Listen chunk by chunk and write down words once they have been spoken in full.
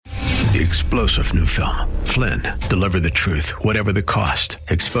The explosive new film, Flynn, deliver the truth, whatever the cost,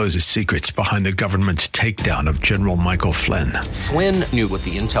 exposes secrets behind the government's takedown of General Michael Flynn. Flynn knew what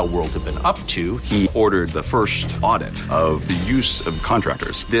the intel world had been up to. He ordered the first audit of the use of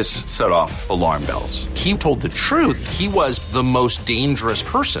contractors. This set off alarm bells. He told the truth. He was the most dangerous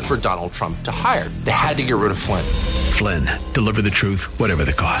person for Donald Trump to hire. They had to get rid of Flynn. Flynn, deliver the truth, whatever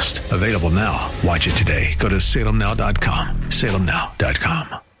the cost. Available now. Watch it today. Go to salemnow.com.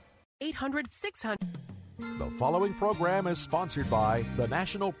 salemnow.com. 800-600. The following program is sponsored by the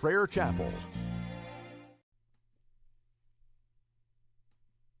National Prayer Chapel.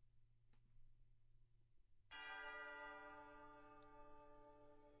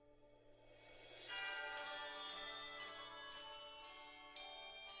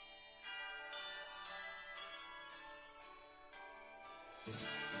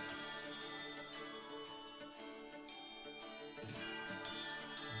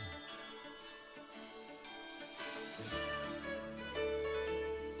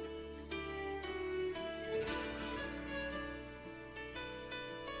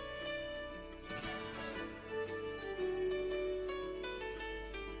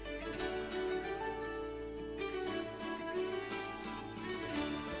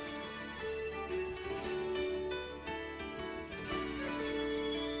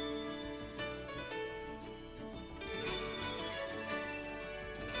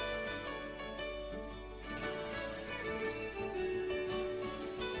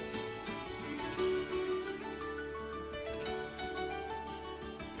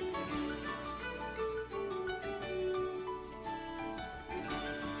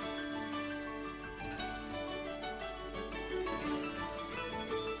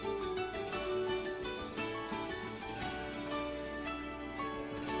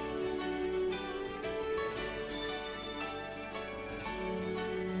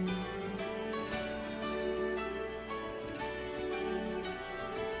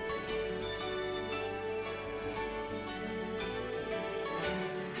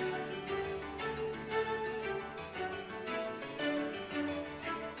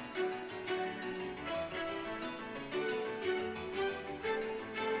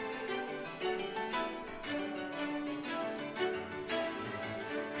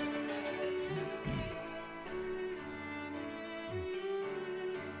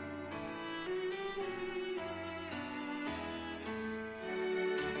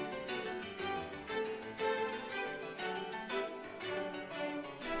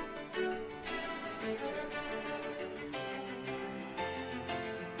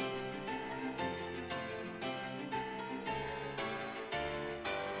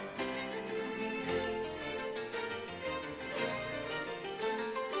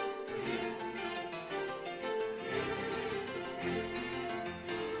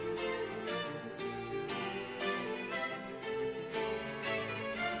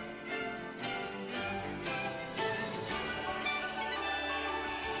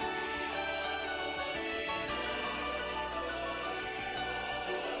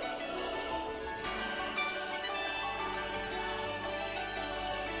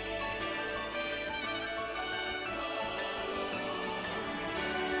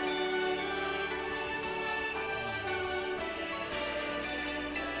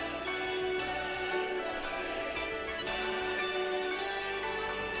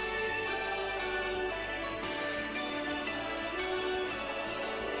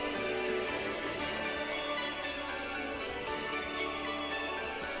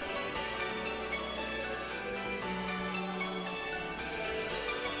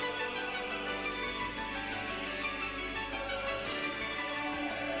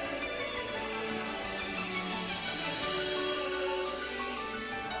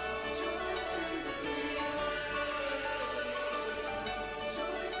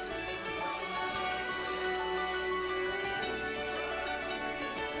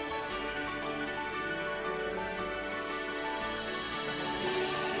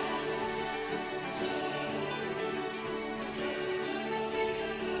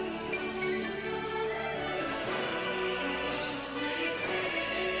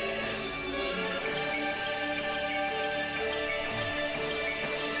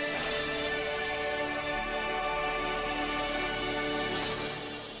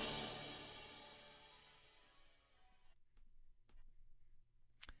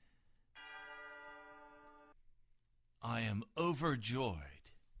 I am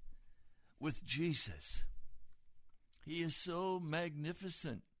overjoyed with Jesus. He is so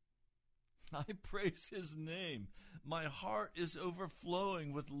magnificent. I praise his name. My heart is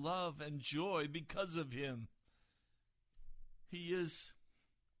overflowing with love and joy because of him. He is so magnificent. I praise his name. My heart is overflowing with love and joy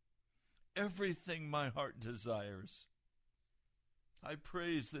because of him. He is everything my heart desires. I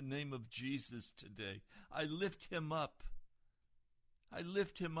praise the name of Jesus today. I lift him up. I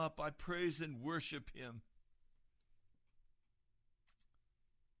lift him up. I praise and worship him.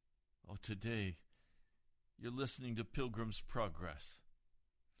 Oh, today you're listening to Pilgrim's Progress.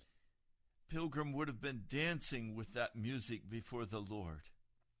 Pilgrim would have been dancing with that music before the Lord.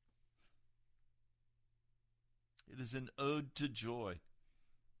 It is an ode to joy,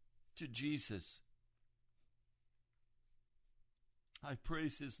 to Jesus. I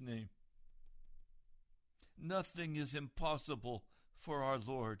praise his name. Nothing is impossible for our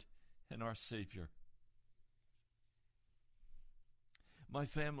Lord and our Savior. My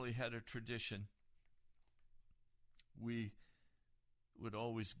family had a tradition. We would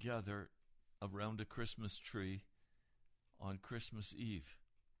always gather around a Christmas tree on Christmas Eve.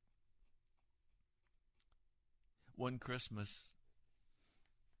 One Christmas,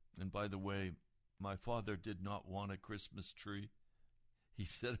 and by the way, my father did not want a Christmas tree. He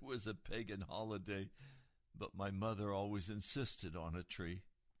said it was a pagan holiday, but my mother always insisted on a tree.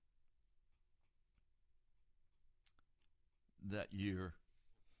 That year,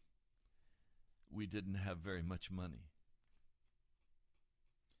 we didn't have very much money.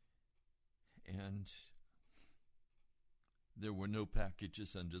 And there were no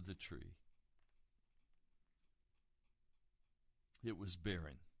packages under the tree. It was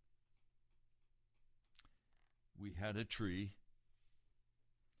barren. We had a tree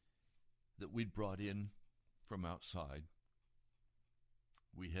that we'd brought in from outside.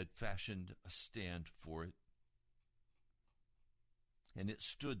 We had fashioned a stand for it, and it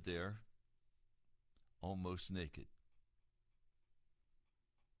stood there almost naked.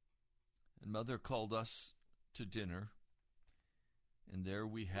 And Mother called us to dinner, and there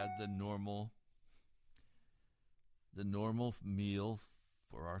we had the normal meal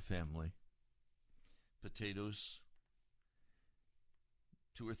for our family. Potatoes,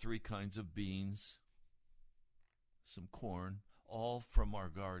 2 or 3 kinds of beans, some corn, all from our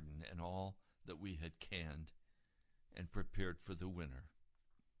garden and all that we had canned and prepared for the winter.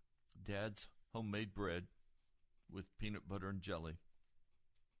 Dad's homemade bread with peanut butter and jelly.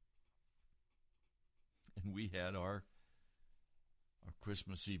 And we had our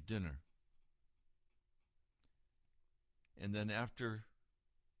Christmas Eve dinner. And then after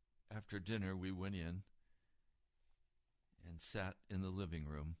dinner, we went in and sat in the living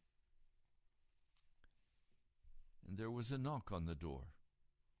room. And there was a knock on the door.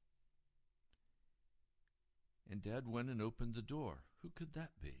 And Dad went and opened the door. Who could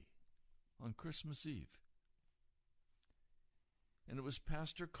that be on Christmas Eve? And it was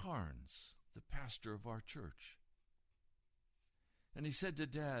Pastor Carnes, the pastor of our church. And he said to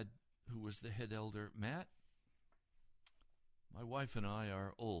Dad, who was the head elder, "Matt, my wife and I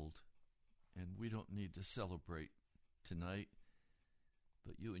are old, and we don't need to celebrate tonight,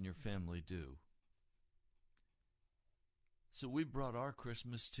 but you and your family do. So we brought our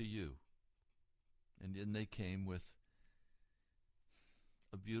Christmas to you." And in they came with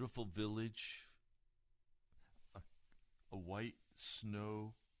a beautiful village, a white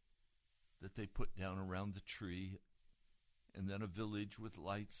snow that they put down around the tree, and then a village with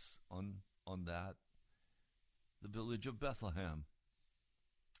lights on that, the village of Bethlehem.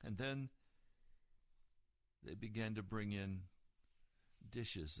 And then they began to bring in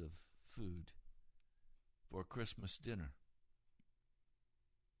dishes of food for Christmas dinner.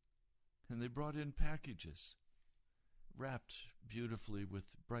 And they brought in packages wrapped beautifully with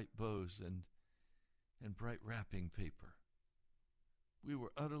bright bows and bright wrapping paper. We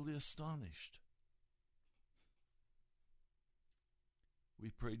were utterly astonished. We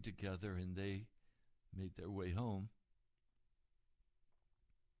prayed together, and they made their way home.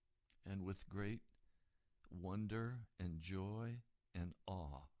 And with great wonder and joy and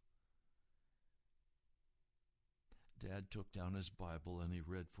awe, Dad took down his Bible and he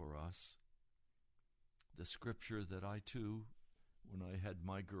read for us the scripture that I too, when I had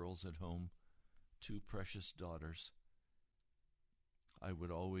my girls at home, 2 precious daughters, I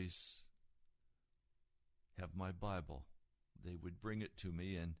would always have my Bible. They would bring it to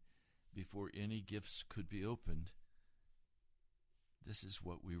me, and before any gifts could be opened, this is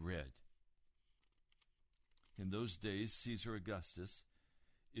what we read. In those days, Caesar Augustus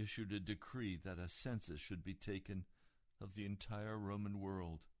issued a decree that a census should be taken of the entire Roman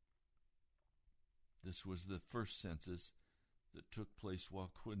world. This was the first census that took place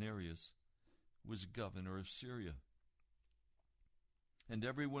while Quirinius was governor of Syria. And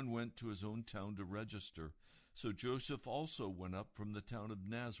everyone went to his own town to register. So Joseph also went up from the town of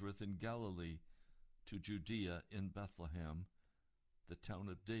Nazareth in Galilee to Judea in Bethlehem, the town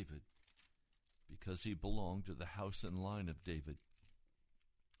of David, because he belonged to the house and line of David.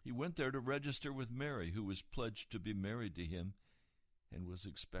 He went there to register with Mary, who was pledged to be married to him and was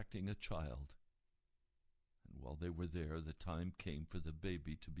expecting a child. And while they were there, the time came for the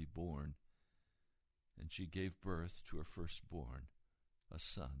baby to be born, and she gave birth to her firstborn, a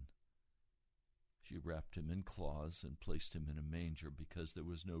son. She wrapped him in cloths and placed him in a manger because there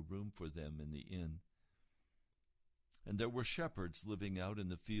was no room for them in the inn. And there were shepherds living out in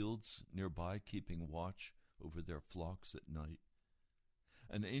the fields nearby, keeping watch over their flocks at night.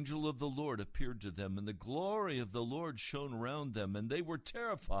 An angel of the Lord appeared to them, and the glory of the Lord shone round them, and they were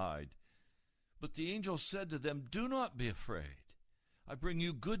terrified. But the angel said to them, "Do not be afraid. I bring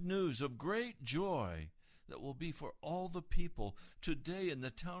you good news of great joy that will be for all the people. Today in the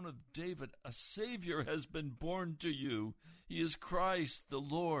town of David a Savior has been born to you. He is Christ the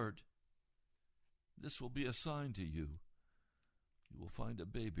Lord. This will be a sign to you. You will find a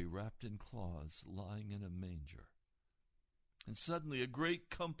baby wrapped in cloths, lying in a manger." And suddenly a great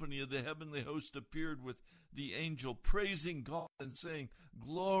company of the heavenly host appeared with the angel, praising God and saying,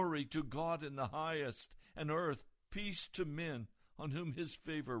 "Glory to God in the highest, and earth peace to men on whom his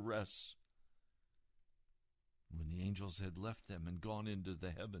favor rests." When the angels had left them and gone into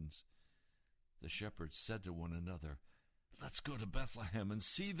the heavens, the shepherds said to one another, "Let's go to Bethlehem and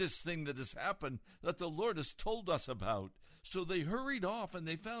see this thing that has happened that the Lord has told us about." So they hurried off, and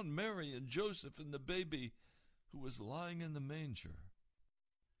they found Mary and Joseph and the baby who was lying in the manger.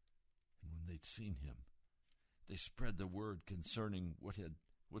 And when they'd seen him, they spread the word concerning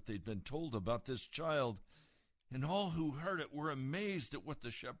what they'd been told about this child. And all who heard it were amazed at what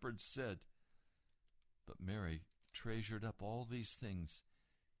the shepherds said. But Mary treasured up all these things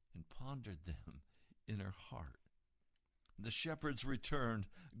and pondered them in her heart. The shepherds returned,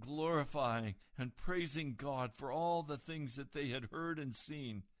 glorifying and praising God for all the things that they had heard and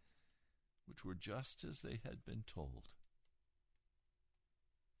seen, which were just as they had been told.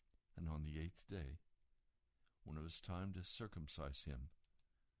 And on the 8th day, when it was time to circumcise him,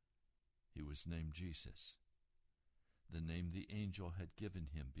 he was named Jesus, the name the angel had given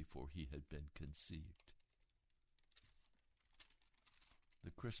him before he had been conceived.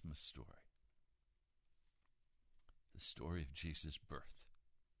 The Christmas story. The story of Jesus' birth.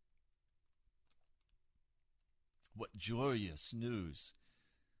 What joyous news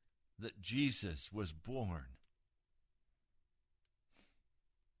that Jesus was born.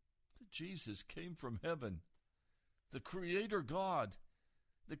 That Jesus came from heaven, the Creator God,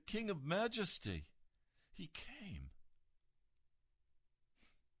 the King of Majesty. He came.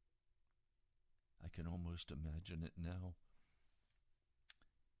 I can almost imagine it now.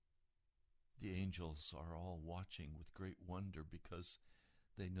 The angels are all watching with great wonder because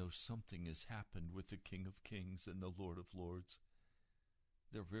they know something has happened with the King of Kings and the Lord of Lords.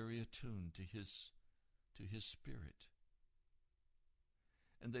 They're very attuned to his spirit.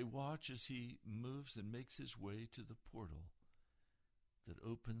 And they watch as he moves and makes his way to the portal that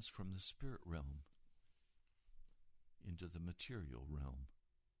opens from the spirit realm into the material realm.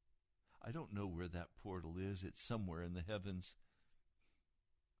 I don't know where that portal is. It's somewhere in the heavens.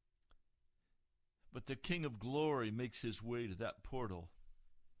 But the King of Glory makes his way to that portal.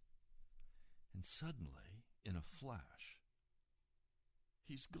 And suddenly, in a flash,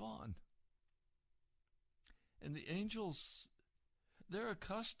 he's gone. And the angels, they're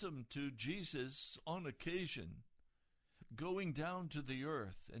accustomed to Jesus on occasion going down to the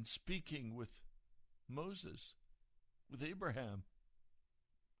earth and speaking with Moses, with Abraham,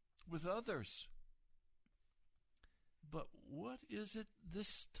 with others. But what is it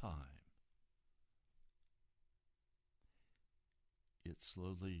this time? It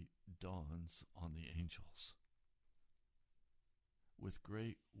slowly dawns on the angels with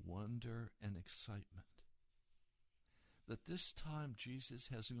great wonder and excitement that this time Jesus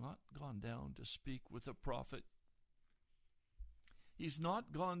has not gone down to speak with a prophet. He's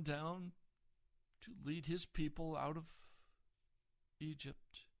not gone down to lead his people out of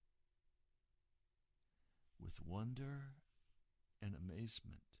Egypt. With wonder and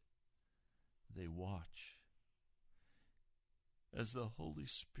amazement, they watch as the Holy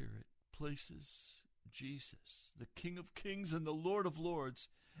Spirit places Jesus, the King of Kings and the Lord of Lords,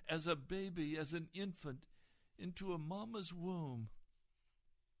 as a baby, as an infant, into a mama's womb.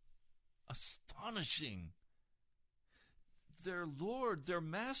 Astonishing. Their Lord, their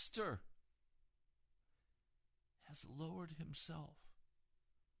Master, has lowered himself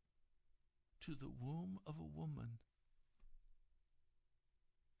to the womb of a woman.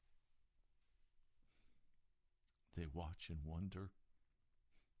 They watch and wonder.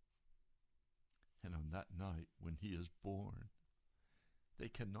 And on that night when he is born, They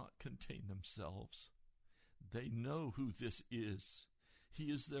cannot contain themselves. They know who this is.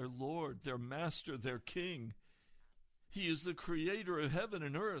 He is their Lord, their Master, their King. He is the creator of heaven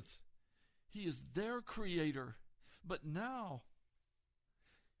and earth. He is their creator. But now,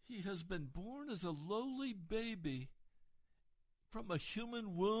 he has been born as a lowly baby from a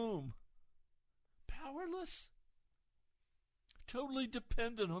human womb, powerless, totally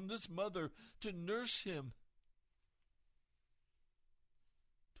dependent on this mother to nurse him,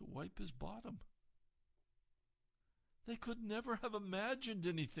 to wipe his bottom. They could never have imagined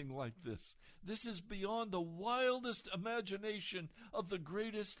anything like this. This is beyond the wildest imagination of the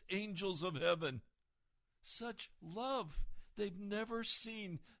greatest angels of heaven. Such love. They've never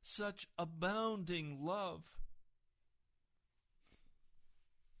seen such abounding love.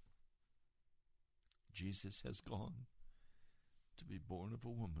 Jesus has gone to be born of a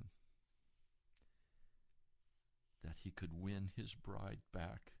woman, that he could win his bride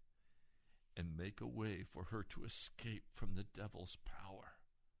back and make a way for her to escape from the devil's power.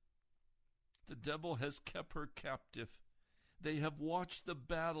 The devil has kept her captive. They have watched the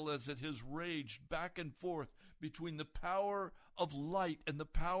battle as it has raged back and forth between the power of light and the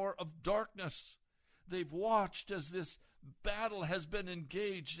power of darkness. They've watched as this battle has been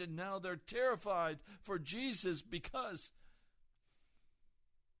engaged, and now they're terrified for Jesus because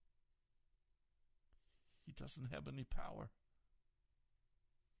he doesn't have any power.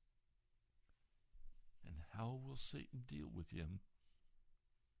 And how will Satan deal with him?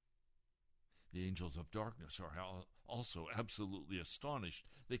 The angels of darkness are also absolutely astonished.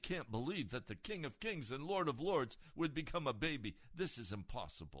 They can't believe that the King of Kings and Lord of Lords would become a baby. This is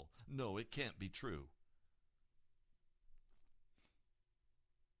impossible. No, it can't be true.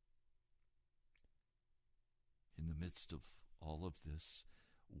 In the midst of all of this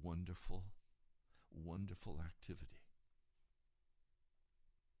wonderful, wonderful activity,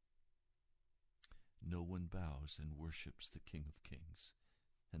 no one bows and worships the King of Kings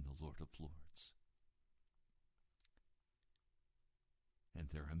and the Lord of Lords. And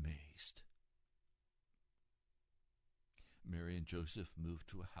they're amazed. Mary and Joseph move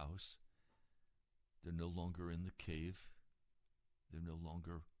to a house. They're no longer in the cave. They're no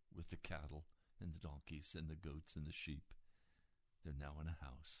longer with the cattle and the donkeys and the goats and the sheep. They're now in a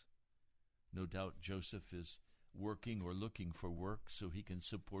house. No doubt Joseph is working or looking for work so he can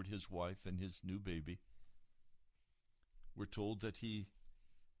support his wife and his new baby. We're told that he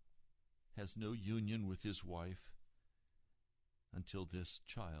has no union with his wife until this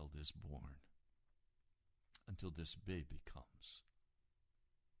child is born, until this baby comes.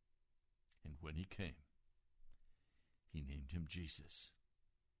 And when he came, he named him Jesus.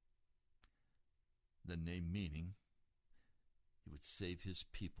 The name meaning he would save his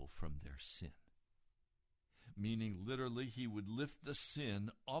people from their sin. Meaning literally he would lift the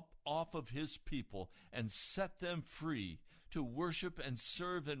sin up off of his people and set them free to worship and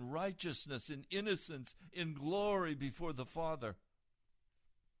serve in righteousness, in innocence, in glory before the Father.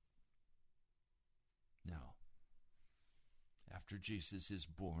 Now, after Jesus is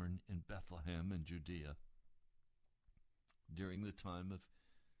born in Bethlehem in Judea, during the time of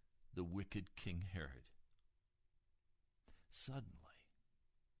the wicked King Herod, suddenly,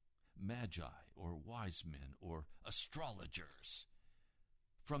 magi or wise men or astrologers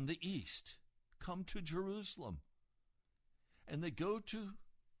from the east come to Jerusalem, and they go to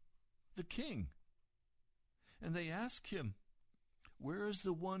the king and they ask him, "Where is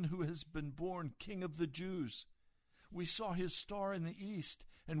the one who has been born King of the Jews? We saw his star in the east,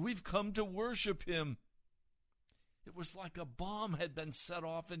 and we've come to worship him." It was like a bomb had been set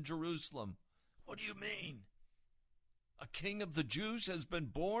off in Jerusalem. What do you mean? A king of the Jews has been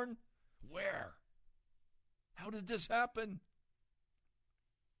born? Where? How did this happen?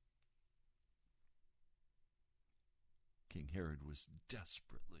 King Herod was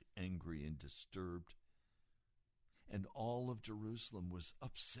desperately angry and disturbed, and all of Jerusalem was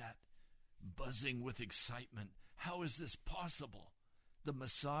upset, buzzing with excitement. How is this possible? The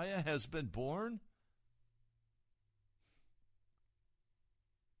Messiah has been born?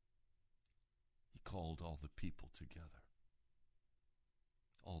 He called all the people together,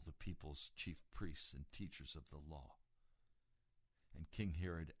 all the people's chief priests and teachers of the law. And King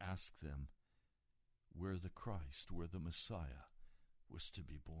Herod asked them where the Christ, where the Messiah was to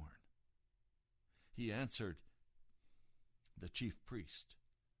be born. He answered, the chief priest,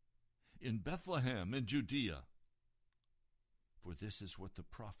 "In Bethlehem in Judea, for this is what the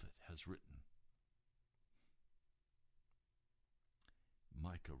prophet has written."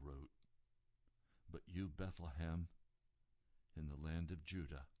 Micah wrote, "But you, Bethlehem, in the land of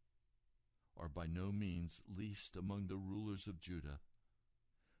Judah, are by no means least among the rulers of Judah,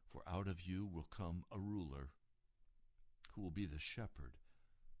 out of you will come a ruler who will be the shepherd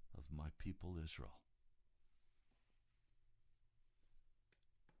of my people Israel.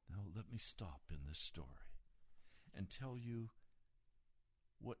 Now let me stop in this story and tell you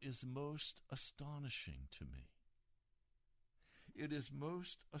what is most astonishing to me. It is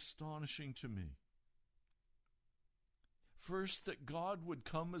most astonishing to me. First, that God would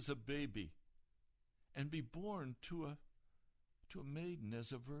come as a baby and be born to a maiden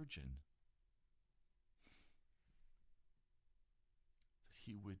as a virgin. That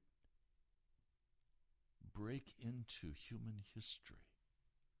he would break into human history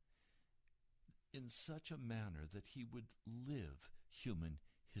in such a manner that he would live human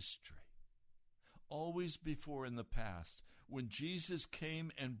history. Always before in the past, when Jesus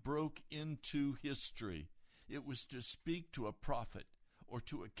came and broke into history, it was to speak to a prophet or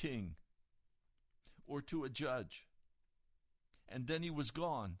to a king or to a judge. And then he was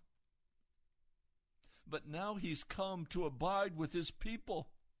gone. But now he's come to abide with his people.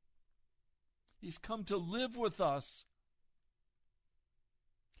 He's come to live with us.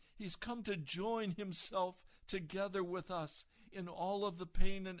 He's come to join himself together with us in all of the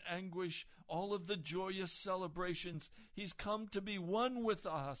pain and anguish, all of the joyous celebrations. He's come to be one with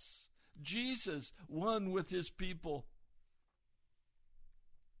us. Jesus, one with his people.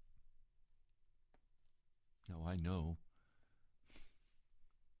 Now I know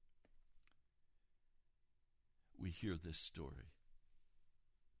we hear this story.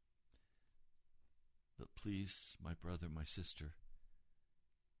 But please, my brother, my sister,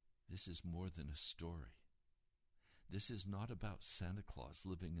 this is more than a story. This is not about Santa Claus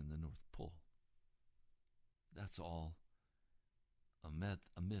living in the North Pole. That's all a myth,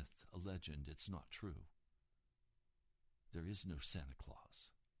 a legend. It's not true. There is no Santa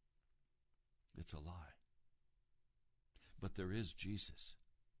Claus. It's a lie. But there is Jesus,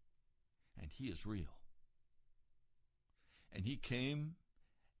 and he is real. And he came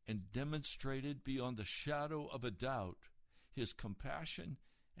and demonstrated beyond the shadow of a doubt his compassion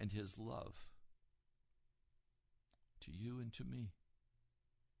and his love to you and to me.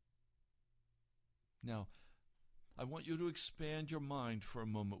 Now, I want you to expand your mind for a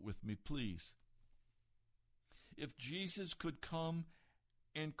moment with me, please. If Jesus could come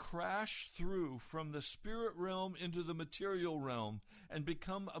and crash through from the spirit realm into the material realm and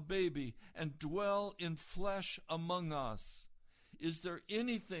become a baby and dwell in flesh among us, is there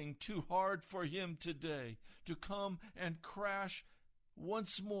anything too hard for him today to come and crash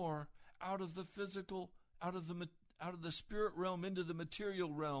once more out of the physical, out of the spirit realm into the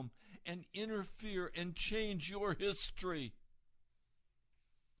material realm and interfere and change your history,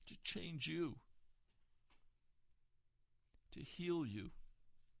 to change you, to heal you,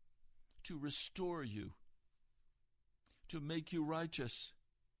 to restore you, to make you righteous?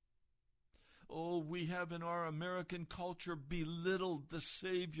 Oh, we have in our American culture belittled the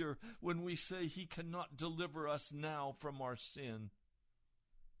Savior when we say he cannot deliver us now from our sin.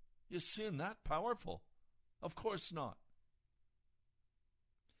 Is sin that powerful? Of course not.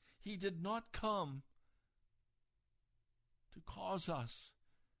 He did not come to cause us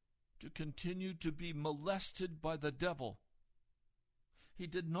to continue to be molested by the devil. He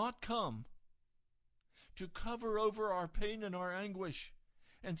did not come to cover over our pain and our anguish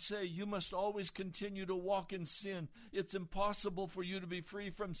and say, you must always continue to walk in sin. It's impossible for you to be free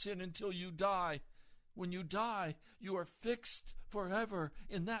from sin until you die. When you die, you are fixed forever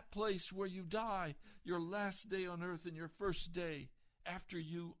in that place where you die, your last day on earth and your first day after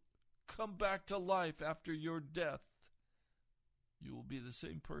you come back to life after your death. You will be the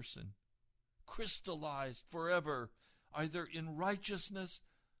same person, crystallized forever, either in righteousness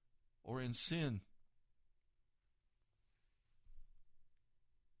or in sin,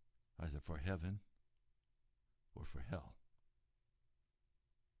 either for heaven or for hell.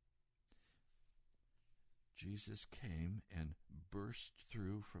 Jesus came and burst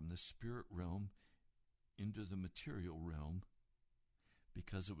through from the spirit realm into the material realm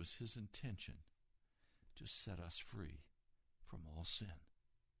because it was his intention to set us free from all sin.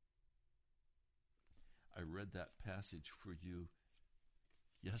 I read that passage for you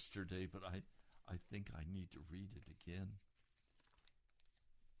yesterday, but I think I need to read it again.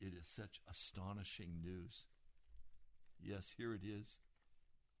 It is such astonishing news. Yes, here it is.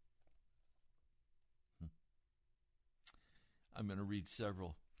 I'm going to read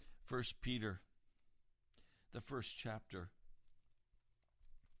several. 1 Peter, the first chapter,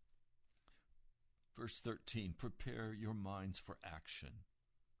 verse 13. Prepare your minds for action.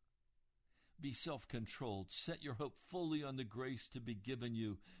 Be self-controlled. Set your hope fully on the grace to be given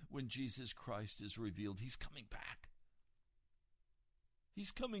you when Jesus Christ is revealed. He's coming back. He's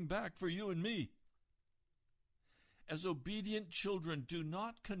coming back for you and me. As obedient children, do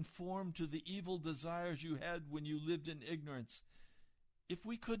not conform to the evil desires you had when you lived in ignorance. If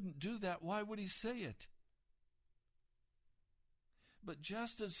we couldn't do that, why would he say it? But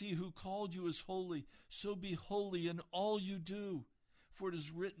just as he who called you is holy, so be holy in all you do. For it is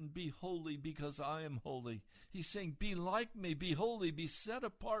written, be holy because I am holy. He's saying, be like me, be holy, be set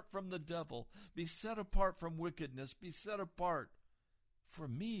apart from the devil, be set apart from wickedness, be set apart for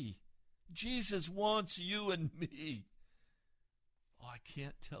me. Jesus wants you and me. Oh, I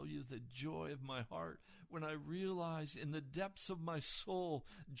can't tell you the joy of my heart when I realize in the depths of my soul,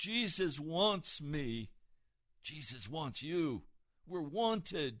 Jesus wants me. Jesus wants you. We're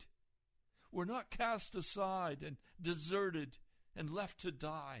wanted. We're not cast aside and deserted and left to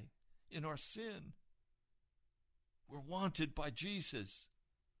die in our sin. We're wanted by Jesus.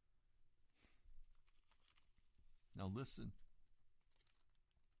 Now listen.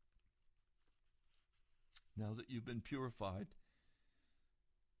 Now that you've been purified,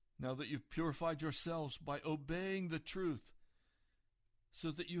 now that you've purified yourselves by obeying the truth,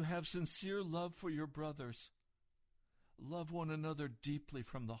 so that you have sincere love for your brothers, love one another deeply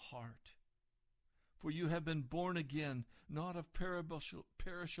from the heart. For you have been born again, not of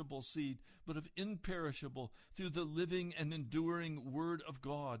perishable seed, but of imperishable, through the living and enduring word of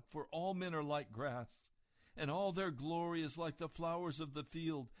God. For all men are like grass, and all their glory is like the flowers of the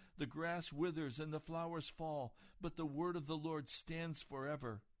field. The grass withers and the flowers fall, but the word of the Lord stands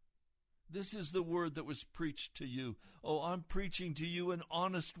forever. This is the word that was preached to you. Oh, I'm preaching to you an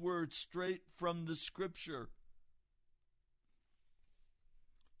honest word straight from the Scripture.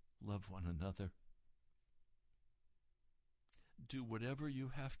 Love one another. Do whatever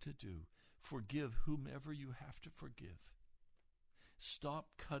you have to do. Forgive whomever you have to forgive. Stop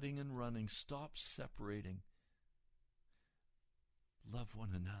cutting and running. Stop separating. Love one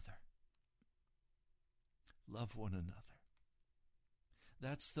another. Love one another.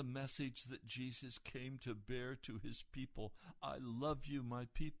 That's the message that Jesus came to bear to his people. I love you, my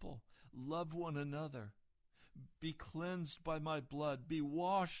people. Love one another. Be cleansed by my blood. Be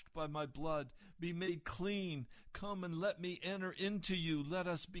washed by my blood. Be made clean. Come and let me enter into you. Let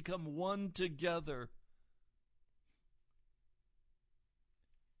us become one together.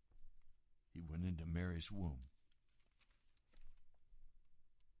 He went into Mary's womb.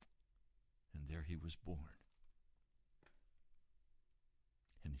 And there he was born.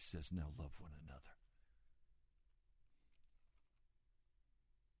 And he says, now love one another.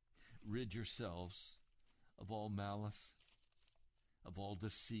 Rid yourselves of all malice, of all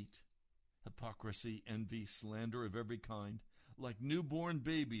deceit, hypocrisy, envy, slander of every kind. Like newborn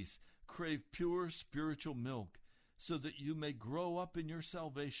babies, crave pure spiritual milk, so that you may grow up in your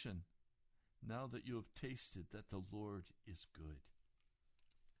salvation, now that you have tasted that the Lord is good.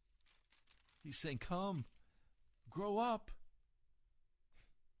 He's saying, come, grow up.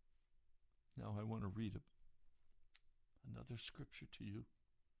 Now I want to read another scripture to you.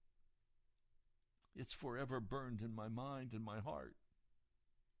 It's forever burned in my mind and my heart.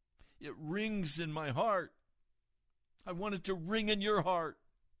 It rings in my heart. I want it to ring in your heart.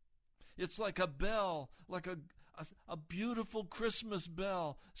 It's like a bell, like a beautiful Christmas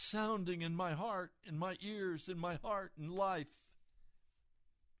bell sounding in my heart, in my ears, in my heart, in life.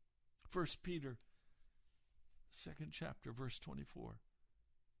 1 Peter, 2nd chapter, verse 24.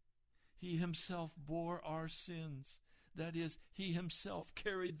 He himself bore our sins. That is, he himself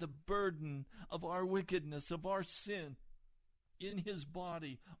carried the burden of our wickedness, of our sin, in his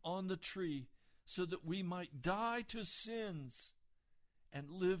body on the tree, so that we might die to sins and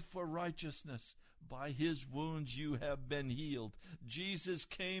live for righteousness. By his wounds you have been healed. Jesus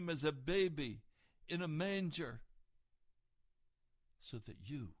came as a baby in a manger so that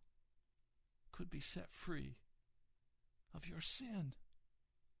you could be set free of your sin.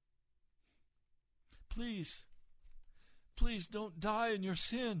 Please don't die in your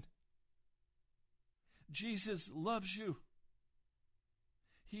sin. Jesus loves you.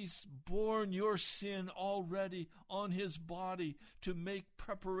 He's borne your sin already on his body to make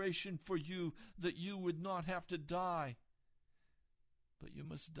preparation for you that you would not have to die. But you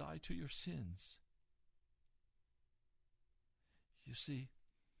must die to your sins. You see,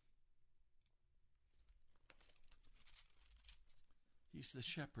 he's the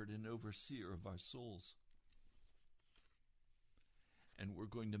shepherd and overseer of our souls. And we're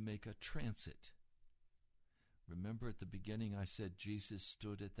going to make a transit. Remember at the beginning I said Jesus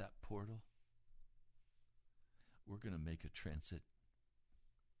stood at that portal? We're going to make a transit.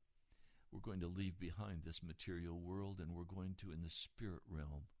 We're going to leave behind this material world, and we're going to, in the spirit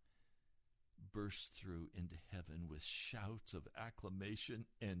realm, burst through into heaven with shouts of acclamation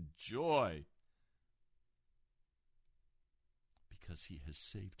and joy because he has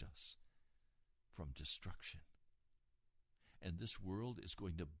saved us from destruction. And this world is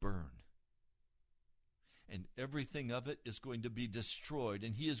going to burn, and everything of it is going to be destroyed,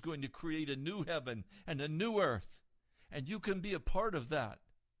 and he is going to create a new heaven and a new earth, and you can be a part of that.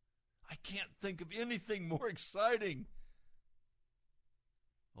 I can't think of anything more exciting.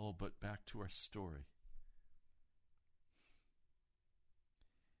 Oh, but back to our story.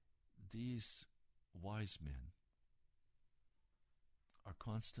 These wise men are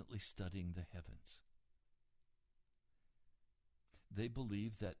constantly studying the heavens. They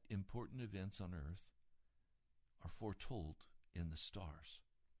believe that important events on earth are foretold in the stars.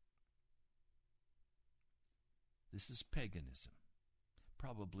 This is paganism,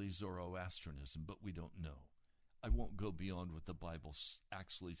 probably Zoroastrianism, but we don't know. I won't go beyond what the Bible's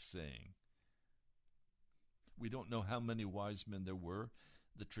actually saying. We don't know how many wise men there were.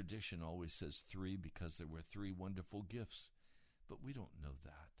 The tradition always says 3 because there were 3 wonderful gifts, but we don't know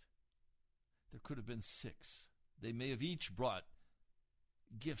that. There could have been 6. They may have each brought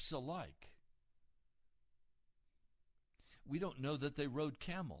gifts alike. We don't know that they rode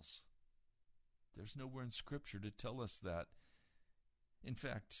camels. There's nowhere in Scripture to tell us that. In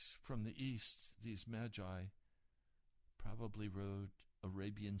fact, from the east, these magi probably rode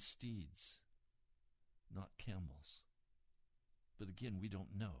Arabian steeds, not camels. But again, we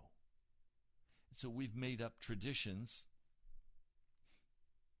don't know. So we've made up traditions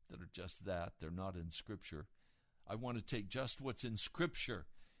that are just that. They're not in Scripture. I want to take just what's in Scripture,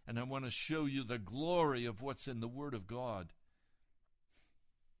 and I want to show you the glory of what's in the Word of God.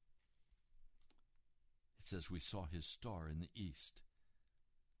 It says we saw his star in the east,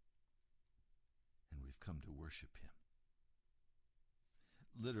 and we've come to worship him.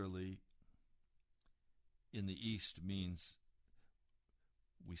 Literally, in the east means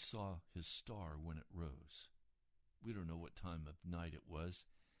we saw his star when it rose. We don't know what time of night it was,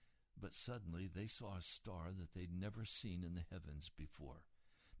 but suddenly they saw a star that they'd never seen in the heavens before.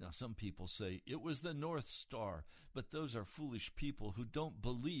 Now, some people say it was the North Star, but those are foolish people who don't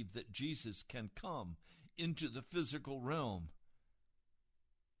believe that Jesus can come into the physical realm.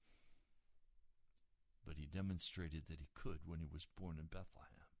 But he demonstrated that he could when he was born in Bethlehem.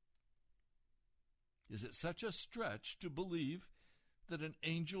 Is it such a stretch to believe that an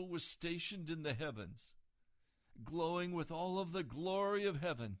angel was stationed in the heavens, glowing with all of the glory of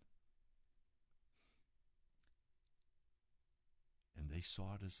heaven? And they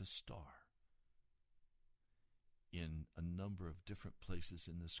saw it as a star. In a number of different places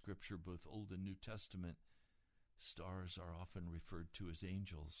in the Scripture, both Old and New Testament, stars are often referred to as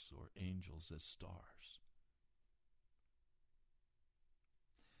angels, or angels as stars.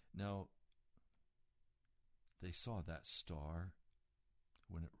 Now, they saw that star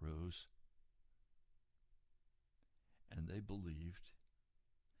when it rose, and they believed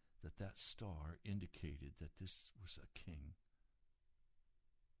that that star indicated that this was a king,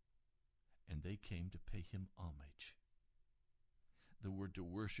 and they came to pay him homage. The word to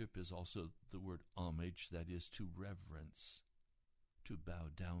worship is also the word homage, that is to reverence, to bow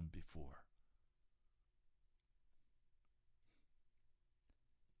down before.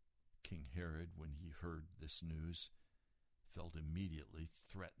 King Herod, when he heard this news, felt immediately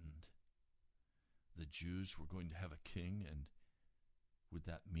threatened. The Jews were going to have a king, and would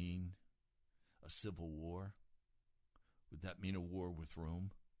that mean a civil war? Would that mean a war with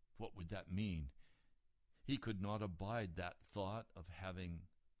Rome? What would that mean? He could not abide that thought of having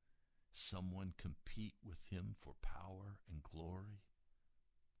someone compete with him for power and glory.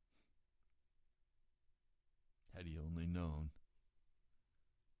 Had he only known,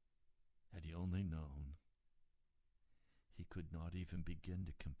 he could not even begin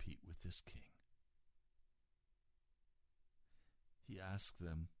to compete with this king. He asked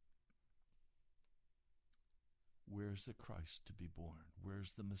them, where's the Christ to be born?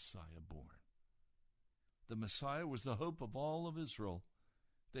 Where's the Messiah born? The Messiah was the hope of all of Israel.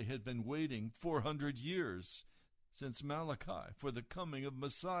 They had been waiting 400 years since Malachi for the coming of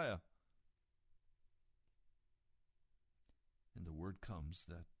Messiah. And the word comes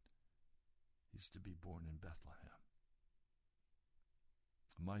that he's to be born in Bethlehem.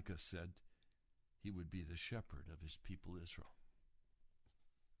 Micah said he would be the shepherd of his people Israel.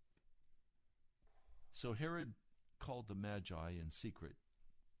 So Herod called the Magi in secret,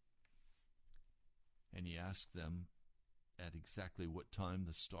 and he asked them at exactly what time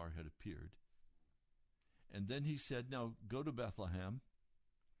the star had appeared. And then he said, now go to Bethlehem,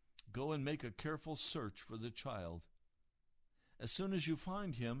 go and make a careful search for the child. As soon as you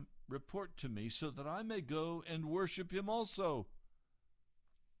find him, report to me so that I may go and worship him also.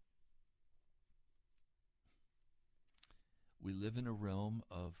 We live in a realm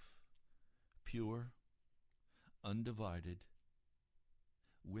of pure, undivided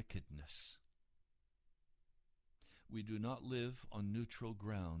wickedness. We do not live on neutral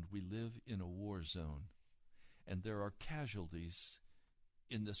ground. We live in a war zone, and there are casualties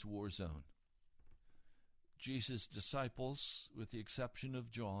in this war zone. Jesus' disciples, with the exception of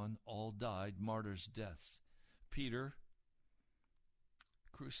John, all died martyrs' deaths. Peter,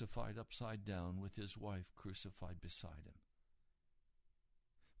 crucified upside down with his wife crucified beside him.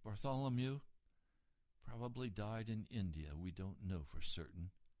 Bartholomew probably died in India. We don't know for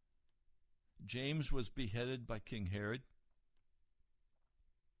certain. James was beheaded by King Herod.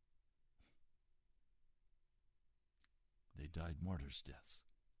 They died martyrs' deaths.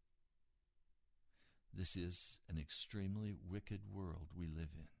 This is an extremely wicked world we live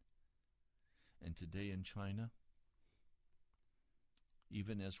in. And today in China,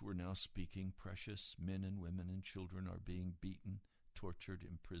 even as we're now speaking, precious men and women and children are being beaten, tortured,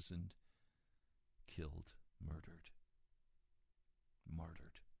 imprisoned, killed, murdered,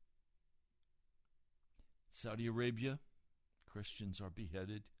 martyred. Saudi Arabia, Christians are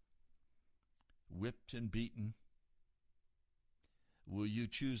beheaded, whipped and beaten. Will you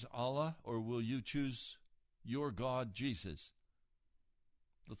choose Allah or will you choose your God, Jesus?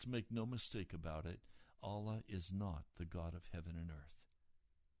 Let's make no mistake about it. Allah is not the God of heaven and earth.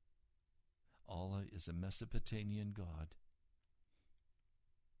 Allah is a Mesopotamian God.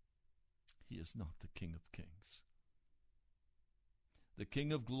 He is not the King of Kings. The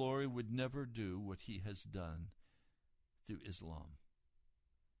King of Glory would never do what he has done through Islam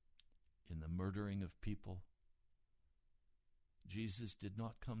in the murdering of people. Jesus did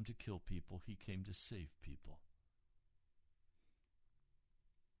not come to kill people. He came to save people.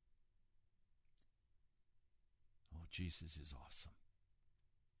 Oh, Jesus is awesome.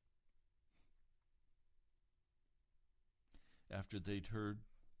 After they'd heard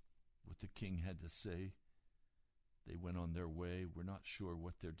what the king had to say, they went on their way. We're not sure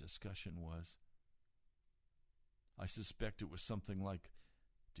what their discussion was. I suspect it was something like,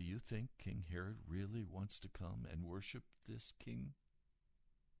 do you think King Herod really wants to come and worship this king?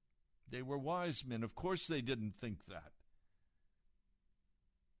 They were wise men. Of course they didn't think that.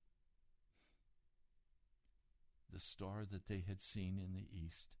 The star that they had seen in the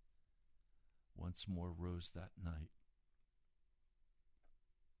east once more rose that night,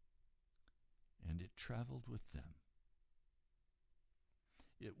 and it traveled with them.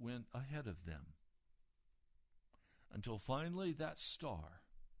 It went ahead of them until finally that star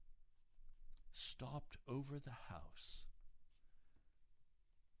stopped over the house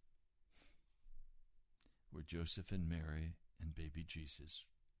where Joseph and Mary and baby Jesus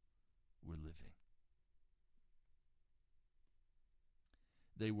were living.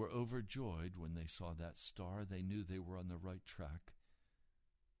 They were overjoyed when they saw that star. They knew they were on the right track.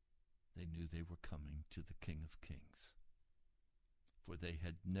 They knew they were coming to the King of Kings, for they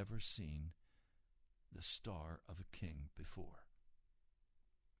had never seen the star of a king before.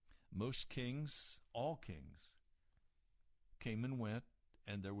 Most kings, all kings, came and went,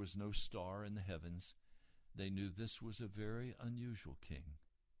 and there was no star in the heavens. They knew this was a very unusual king.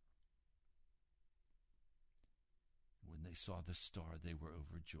 When they saw the star, they were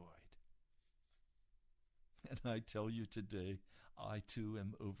overjoyed. And I tell you today, I too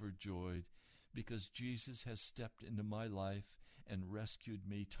am overjoyed because Jesus has stepped into my life and rescued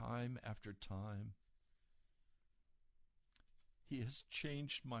me time after time. He has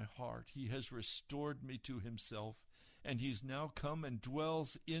changed my heart. He has restored me to himself, and he's now come and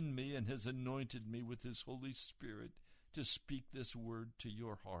dwells in me and has anointed me with his Holy Spirit to speak this word to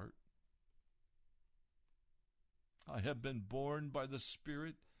your heart. I have been born by the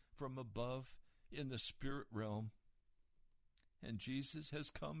Spirit from above in the spirit realm, and Jesus has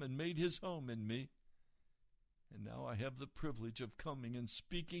come and made his home in me, and now I have the privilege of coming and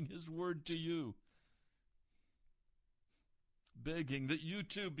speaking his word to you, begging that you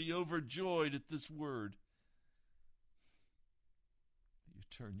too be overjoyed at this word. You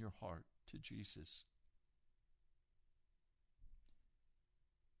turn your heart to Jesus.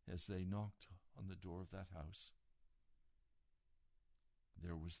 As they knocked on the door of that house,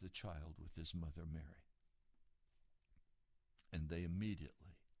 there was the child with his mother Mary. And they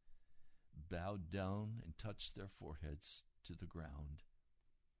immediately bowed down and touched their foreheads to the ground,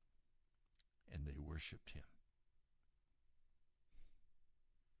 and they worshipped him.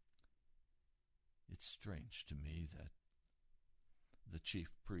 It's strange to me that the chief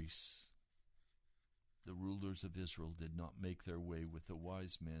priests, the rulers of Israel, did not make their way with the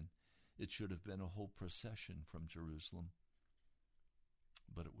wise men It should have been a whole procession from Jerusalem,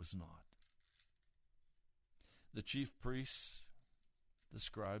 but it was not. The chief priests, the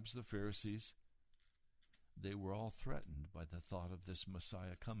scribes, the Pharisees, they were all threatened by the thought of this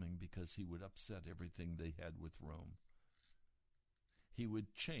Messiah coming because he would upset everything they had with Rome. He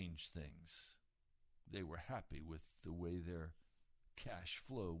would change things. They were happy with the way their cash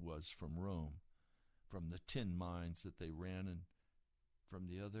flow was from Rome, from the tin mines that they ran and from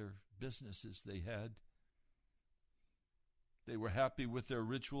the other businesses they had. They were happy with their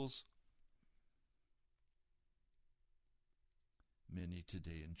rituals. Many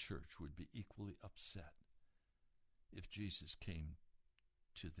today in church would be equally upset if Jesus came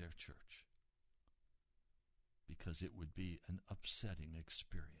to their church, because it would be an upsetting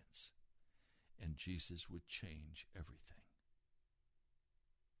experience, and Jesus would change everything.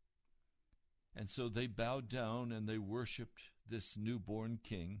 And so they bowed down and they worshiped this newborn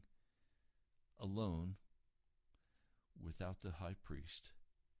king alone, without the high priest.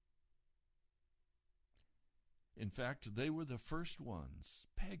 In fact, they were the first ones,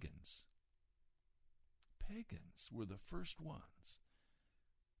 pagans were the first ones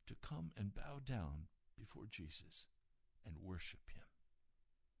to come and bow down before Jesus and worship him.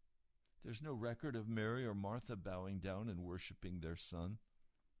 There's no record of Mary or Martha bowing down and worshiping their son.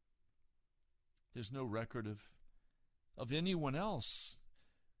 There's no record of anyone else.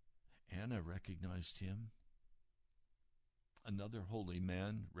 Anna recognized him. Another holy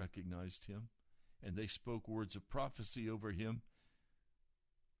man recognized him, and they spoke words of prophecy over him,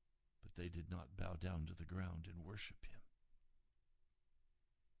 but they did not bow down to the ground and worship him.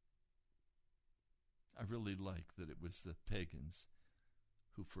 I really like that it was the pagans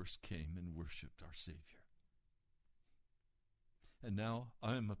who first came and worshiped our Savior. And now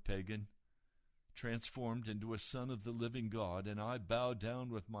I am a pagan, transformed into a son of the living God, and I bow down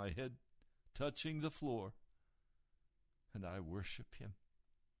with my head touching the floor, and I worship him.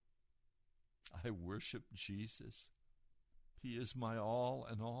 I worship Jesus. He is my all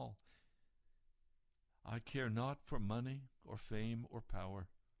and all. I care not for money or fame or power.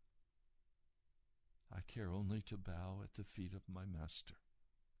 I care only to bow at the feet of my Master.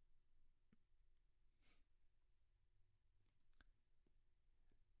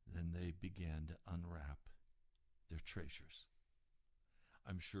 Then they began to unwrap their treasures.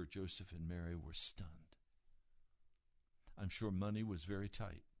 I'm sure Joseph and Mary were stunned. I'm sure money was very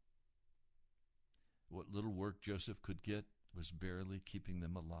tight. What little work Joseph could get was barely keeping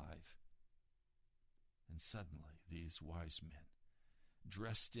them alive. And suddenly, these wise men,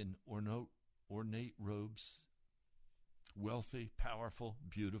 dressed in ornate robes, wealthy, powerful,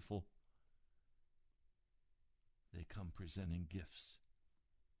 beautiful, they come presenting gifts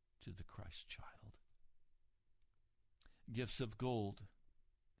to the Christ child. Gifts of gold,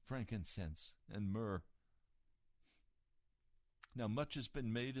 frankincense, and myrrh. Now, much has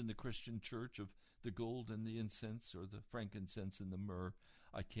been made in the Christian church of the gold and the incense, or the frankincense and the myrrh.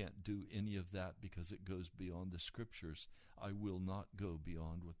 I can't do any of that because it goes beyond the Scriptures. I will not go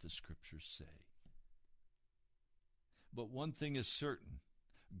beyond what the Scriptures say. But one thing is certain.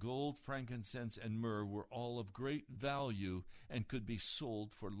 Gold, frankincense, and myrrh were all of great value and could be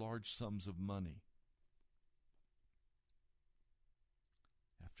sold for large sums of money.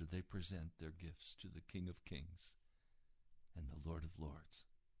 After they present their gifts to the King of Kings and the Lord of Lords,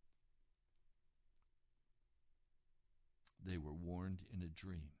 they were warned in a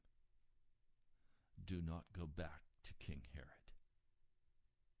dream, do not go back to King Herod.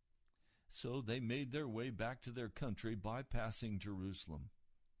 So they made their way back to their country, bypassing Jerusalem.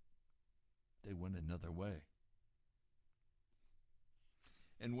 They went another way.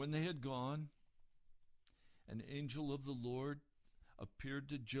 And when they had gone, an angel of the Lord appeared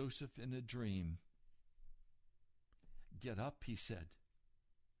to Joseph in a dream. Get up, he said.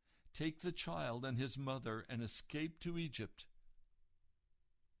 Take the child and his mother and escape to Egypt.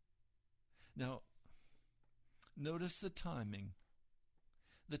 Now, notice the timing.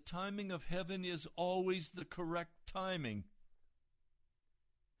 The timing of heaven is always the correct timing.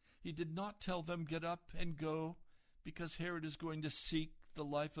 He did not tell them, get up and go, because Herod is going to seek the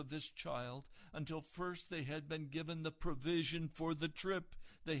life of this child, until first they had been given the provision for the trip.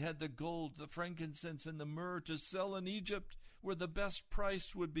 They had the gold, the frankincense, and the myrrh to sell in Egypt, where the best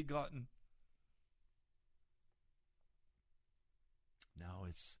price would be gotten. Now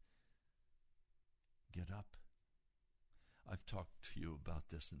it's get up. I've talked to you about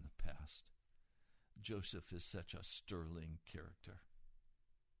this in the past. Joseph is such a sterling character.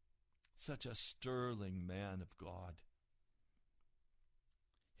 Such a sterling man of God.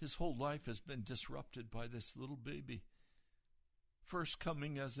 His whole life has been disrupted by this little baby first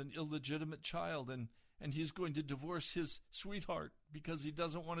coming as an illegitimate child, and he's going to divorce his sweetheart because he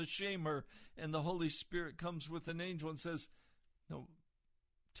doesn't want to shame her. And the Holy Spirit comes with an angel and says, no,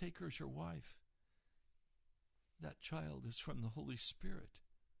 take her as your wife. That child is from the Holy Spirit.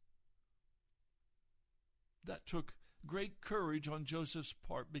 That took great courage on Joseph's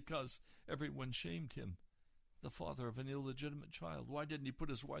part because everyone shamed him, the father of an illegitimate child. Why didn't he put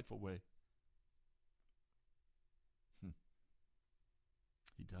his wife away?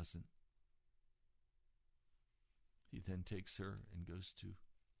 He doesn't. He then takes her and goes to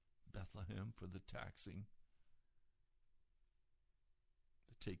Bethlehem for the taxing,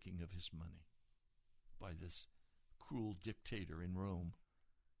 the taking of his money by this cruel dictator in Rome.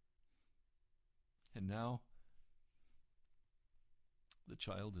 And now the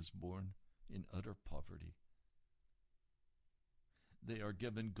child is born in utter poverty. They are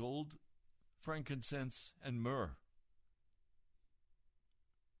given gold, frankincense, and myrrh.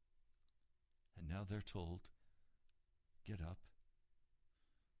 And now they're told, get up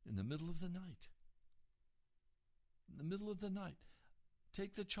in the middle of the night. In the middle of the night,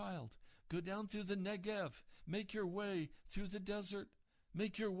 take the child, go down through the Negev, make your way through the desert,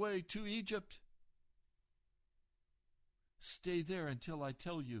 make your way to Egypt. Stay there until I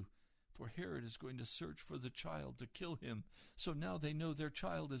tell you, for Herod is going to search for the child to kill him. So now they know their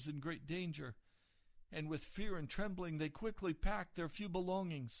child is in great danger. And with fear and trembling, they quickly pack their few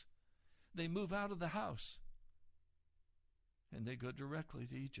belongings. They move out of the house. And they go directly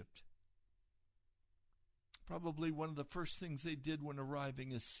to Egypt. Probably one of the first things they did when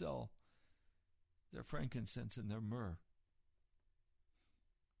arriving is sell their frankincense and their myrrh.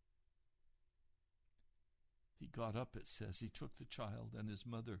 He got up, it says. He took the child and his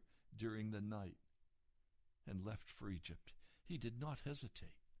mother during the night and left for Egypt. He did not hesitate.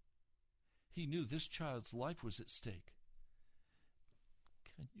 He knew this child's life was at stake.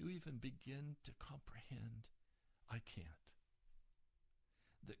 Can you even begin to comprehend? I can't.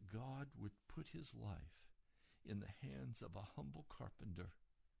 That God would put his life in the hands of a humble carpenter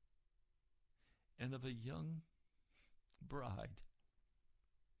and of a young bride,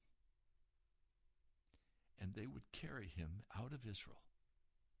 and they would carry him out of Israel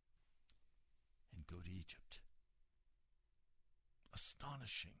and go to Egypt.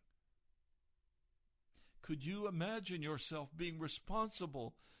 Astonishing. Could you imagine yourself being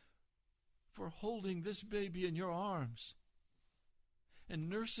responsible for holding this baby in your arms and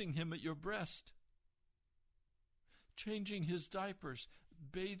nursing him at your breast, changing his diapers,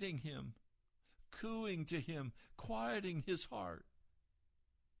 bathing him, cooing to him, quieting his heart?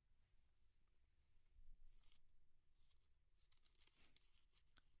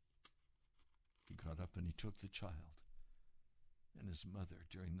 He got up and he took the child and his mother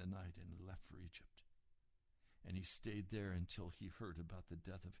during the night and left for Egypt. And he stayed there until he heard about the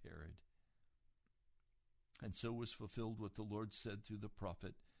death of Herod. And so was fulfilled what the Lord said through the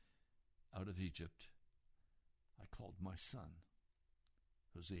prophet, out of Egypt I called my son.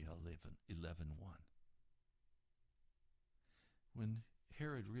 Hosea 11:1. When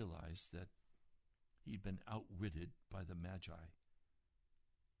Herod realized that he'd been outwitted by the Magi,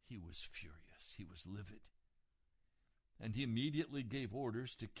 he was furious. He was livid. And he immediately gave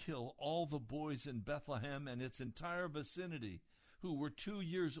orders to kill all the boys in Bethlehem and its entire vicinity who were 2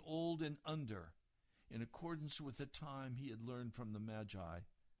 years old and under, in accordance with the time he had learned from the Magi.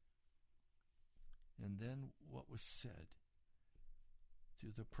 And then what was said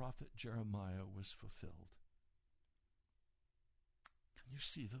through the prophet Jeremiah was fulfilled. Can you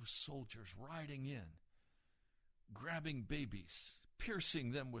see those soldiers riding in, grabbing babies,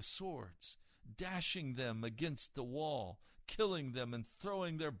 piercing them with swords, dashing them against the wall, killing them and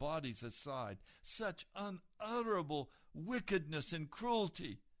throwing their bodies aside? Such unutterable wickedness and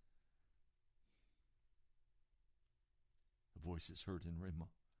cruelty. A voice is heard in Ramah,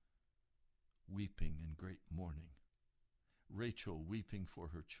 weeping in great mourning, Rachel weeping for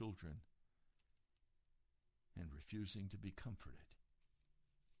her children and refusing to be comforted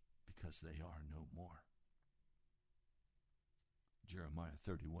because they are no more. Jeremiah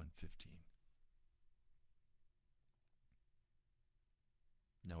 31:15.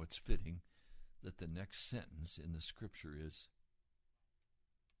 Now it's fitting that the next sentence in the scripture is,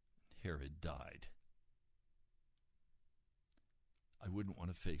 Herod died. I wouldn't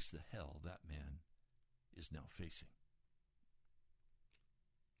want to face the hell that man is now facing.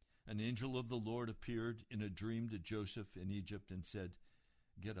 An angel of the Lord appeared in a dream to Joseph in Egypt and said,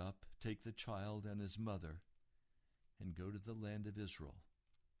 get up, take the child and his mother, and go to the land of Israel,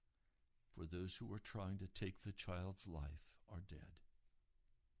 for those who were trying to take the child's life are dead.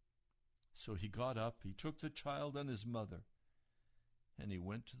 So he got up, he took the child and his mother, and he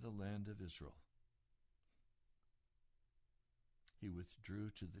went to the land of Israel. He withdrew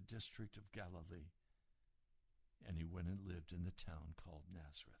to the district of Galilee, and he went and lived in the town called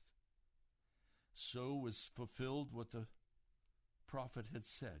Nazareth. So was fulfilled what the prophet had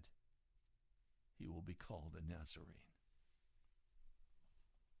said. He will be called a Nazarene.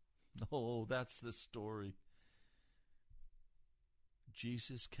 Oh, that's the story.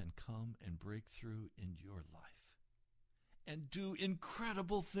 Jesus can come and break through in your life and do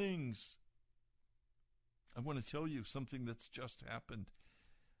incredible things. I want to tell you something that's just happened.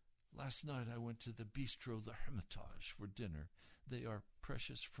 Last night I went to the Bistro Le Hermitage for dinner. They are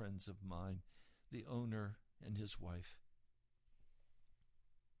precious friends of mine, the owner and his wife.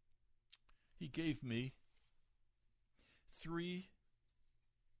 He gave me 3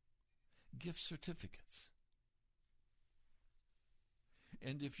 gift certificates.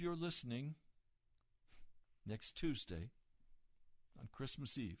 And if you're listening next Tuesday, on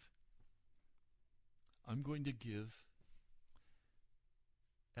Christmas Eve, I'm going to give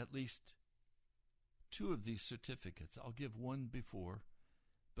at least 2 of these certificates. I'll give 1 before,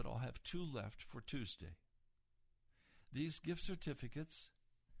 but I'll have 2 left for Tuesday. These gift certificates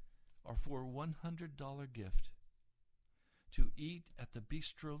are for a $100 gift to eat at the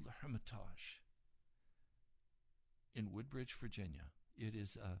Bistro Le Hermitage in Woodbridge, Virginia. It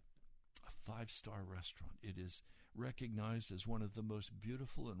is a 5-star restaurant. It is recognized as one of the most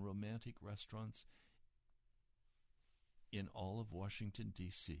beautiful and romantic restaurants in all of Washington,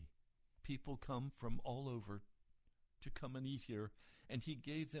 D.C. People come from all over to come and eat here, and he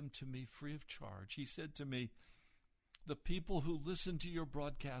gave them to me free of charge. He said to me, "The people who listen to your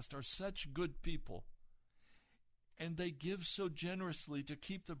broadcast are such good people, and they give so generously to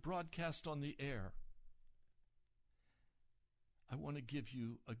keep the broadcast on the air. I want to give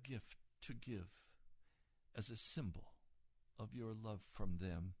you a gift to give as a symbol of your love from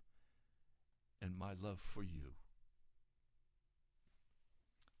them and my love for you."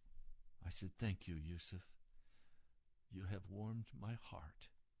 I said, "Thank you, Yusuf. You have warmed my heart."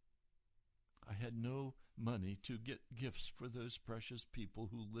 I had no money to get gifts for those precious people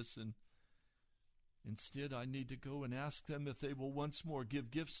who listen. Instead, I need to go and ask them if they will once more give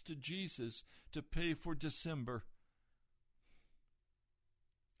gifts to Jesus to pay for December.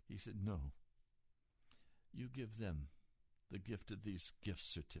 He said, "No. You give them the gift of these gift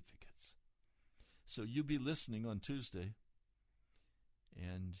certificates." So you be listening on Tuesday,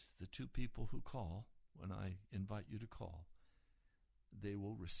 and the 2 people who call, when I invite you to call, they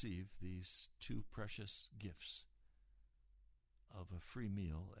will receive these 2 precious gifts of a free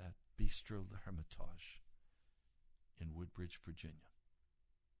meal at Bistro Le Hermitage in Woodbridge, Virginia.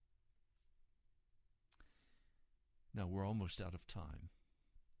 Now, we're almost out of time.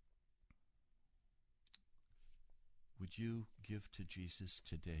 Would you give to Jesus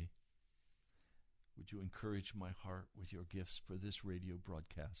today? Would you encourage my heart with your gifts for this radio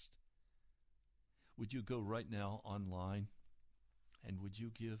broadcast? Would you go right now online and would you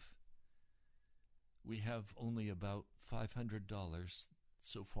give? We have only about $500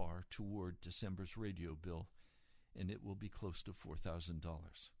 so far toward December's radio bill, and it will be close to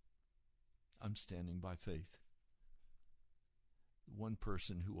 $4,000. I'm standing by faith. One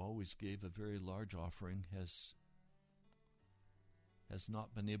person who always gave a very large offering has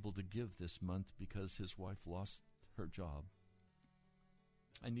not been able to give this month because his wife lost her job.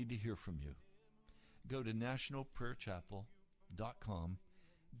 I need to hear from you. Go to nationalprayerchapel.com,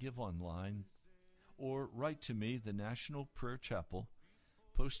 give online, or write to me, the National Prayer Chapel,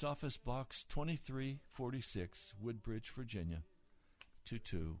 Post Office Box 2346, Woodbridge, Virginia,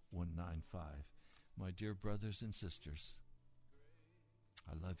 22195. My dear brothers and sisters,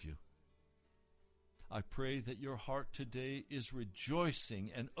 I love you. I pray that your heart today is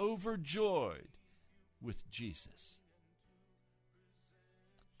rejoicing and overjoyed with Jesus.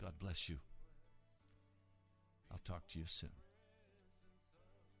 God bless you. I'll talk to you soon.